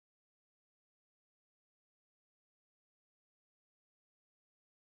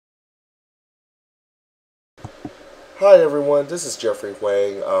Hi everyone, this is Jeffrey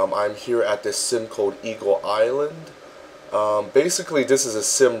Wang. I'm here at this sim called Eagle Island. Basically, this is a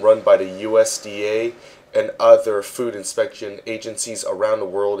sim run by the USDA and other food inspection agencies around the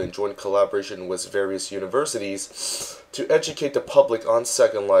world in joint collaboration with various universities to educate the public on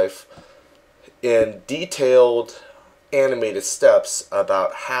Second Life in detailed animated steps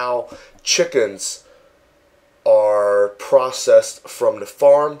about how chickens are processed from the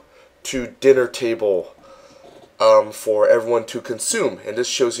farm to dinner table for everyone to consume. And this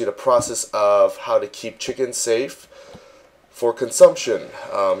shows you the process of how to keep chickens safe for consumption.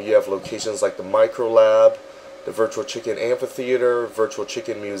 You have locations like the Micro Lab, the Virtual Chicken Amphitheater, Virtual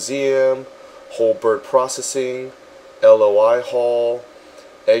Chicken Museum, Whole Bird Processing, LOI Hall,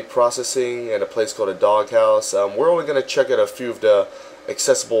 Egg Processing, and a place called a Doghouse. We're only going to check out a few of the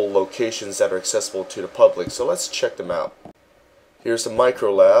accessible locations that are accessible to the public, so let's check them out. Here's the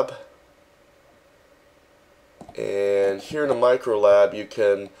Micro Lab. And here in the Micro Lab you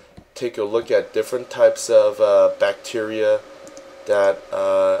can take a look at different types of bacteria that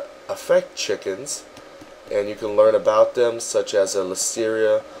affect chickens, and you can learn about them, such as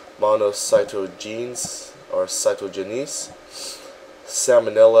Listeria monocytogenes or cytogenes,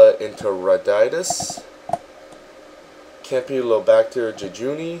 Salmonella enteritis, Campylobacter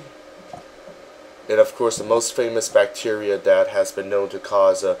jejuni, and of course the most famous bacteria that has been known to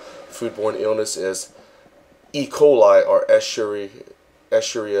cause a foodborne illness is E. coli or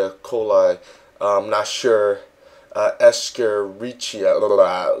Escherichia coli. I'm not sure. Escherichia.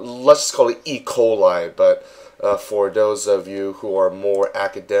 Let's just call it E. coli. But for those of you who are more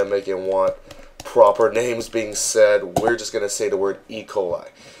academic and want proper names being said, we're just going to say the word E. coli.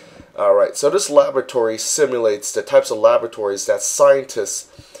 Alright, so this laboratory simulates the types of laboratories that scientists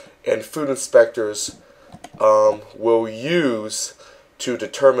and food inspectors will use to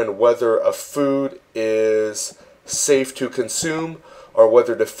determine whether a food is safe to consume or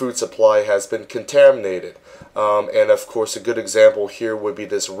whether the food supply has been contaminated. And of course, a good example here would be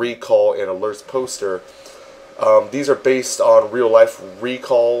this recall and alerts poster. These are based on real life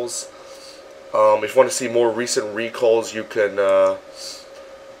recalls. If you want to see more recent recalls, you can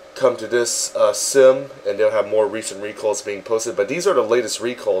come to this sim and they'll have more recent recalls being posted. But these are the latest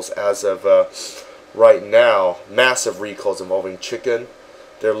recalls as of right now. Massive recalls involving chicken.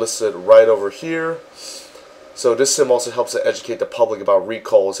 They're listed right over here. So this sim also helps to educate the public about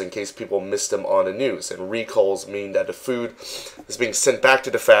recalls in case people miss them on the news. And recalls mean that the food is being sent back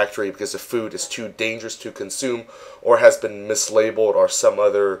to the factory because the food is too dangerous to consume or has been mislabeled or some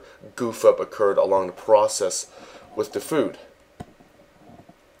other goof up occurred along the process with the food.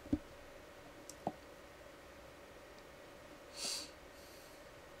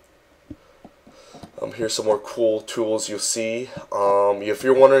 Here's some more cool tools you'll see. If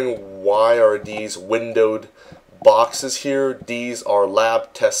you're wondering why are these windowed boxes here, these are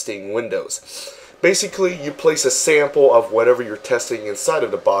lab testing windows. Basically, you place a sample of whatever you're testing inside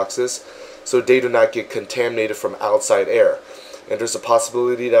of the boxes so they do not get contaminated from outside air. And there's a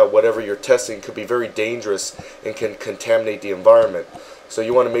possibility that whatever you're testing could be very dangerous and can contaminate the environment. So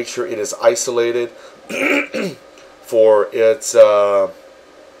you want to make sure it is isolated for its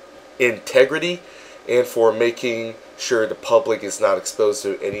integrity and for making sure the public is not exposed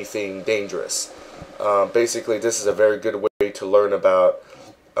to anything dangerous. Basically, this is a very good way to learn about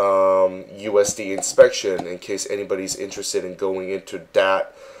USD inspection in case anybody's interested in going into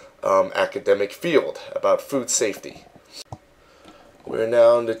that academic field about food safety. We're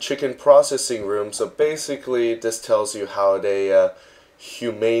now in the chicken processing room. So basically, this tells you how they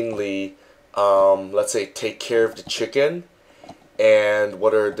humanely, let's say, take care of the chicken, and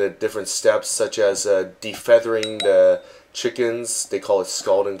what are the different steps, such as defeathering the chickens. They call it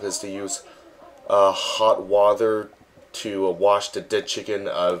scalding because they use hot water to wash the dead chicken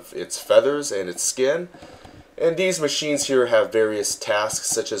of its feathers and its skin. And these machines here have various tasks,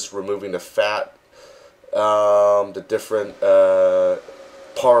 such as removing the fat, the different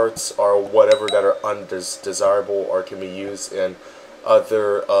parts or whatever that are undesirable or can be used in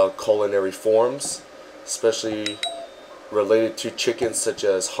other culinary forms, especially related to chickens, such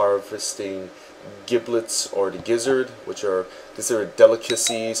as harvesting giblets or the gizzard, which are considered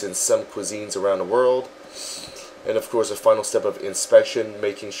delicacies in some cuisines around the world. And of course, the final step of inspection,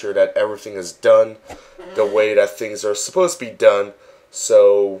 making sure that everything is done the way that things are supposed to be done,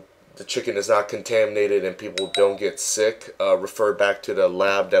 so the chicken is not contaminated and people don't get sick. Refer back to the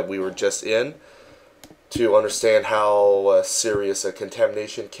lab that we were just in to understand how serious a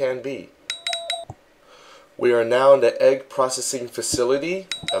contamination can be. We are now in the egg processing facility.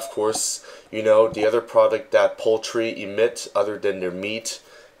 Of course, you know, the other product that poultry emit other than their meat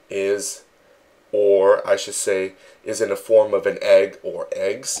is or I should say is in the form of an egg or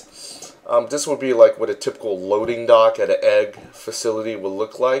eggs. This would be like what a typical loading dock at an egg facility would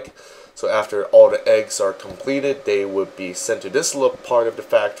look like. So after all the eggs are completed, they would be sent to this little part of the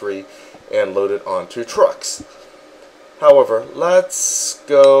factory and loaded onto trucks. However, let's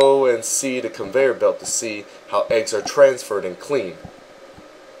go and see the conveyor belt to see how eggs are transferred and cleaned.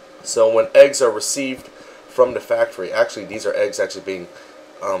 So when eggs are received from the factory, actually these are eggs actually being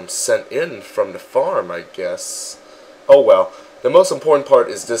sent in from the farm, I guess. Oh well, the most important part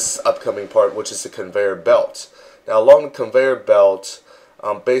is this upcoming part, which is the conveyor belt. Now along the conveyor belt,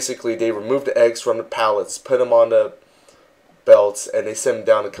 basically they remove the eggs from the pallets, put them on the belts, and they send them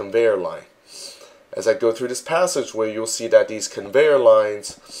down the conveyor line. As I go through this passageway, you'll see that these conveyor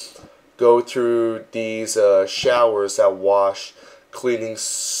lines go through these showers that wash cleaning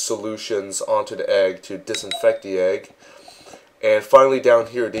solutions onto the egg to disinfect the egg. And finally down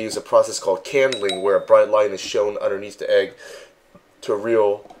here they use a process called candling, where a bright light is shown underneath the egg to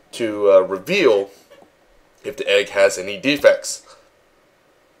reveal if the egg has any defects.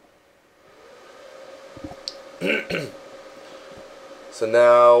 So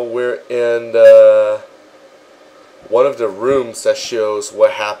now we're in one of the rooms that shows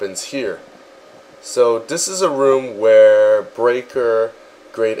what happens here. So this is a room where breaker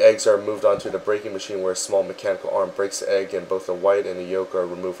grade eggs are moved onto the breaking machine, where a small mechanical arm breaks the egg and both the white and the yolk are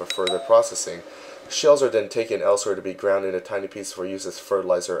removed for further processing. The shells are then taken elsewhere to be ground into tiny pieces for use as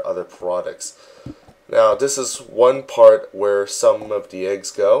fertilizer or other products. Now this is one part where some of the eggs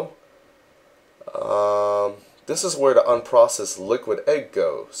go. This is where the unprocessed liquid egg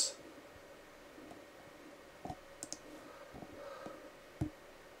goes.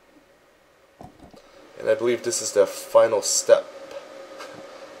 And I believe this is the final step.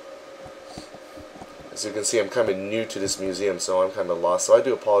 As you can see, I'm kind of new to this museum, so I'm kind of lost. So I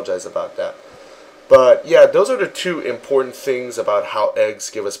do apologize about that. But yeah, those are the two important things about how eggs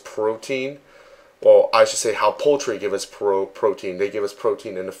give us protein. Well, I should say how poultry give us protein. They give us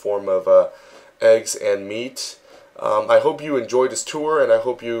protein in the form of eggs and meat. I hope you enjoyed this tour, and I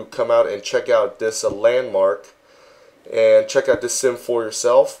hope you come out and check out this landmark and check out this sim for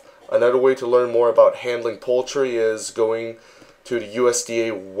yourself. Another way to learn more about handling poultry is going to the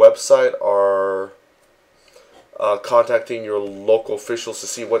USDA website or contacting your local officials to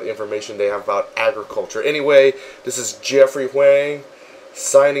see what information they have about agriculture. Anyway, this is Jeffrey Huang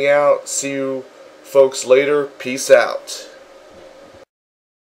signing out. See you folks later. Peace out.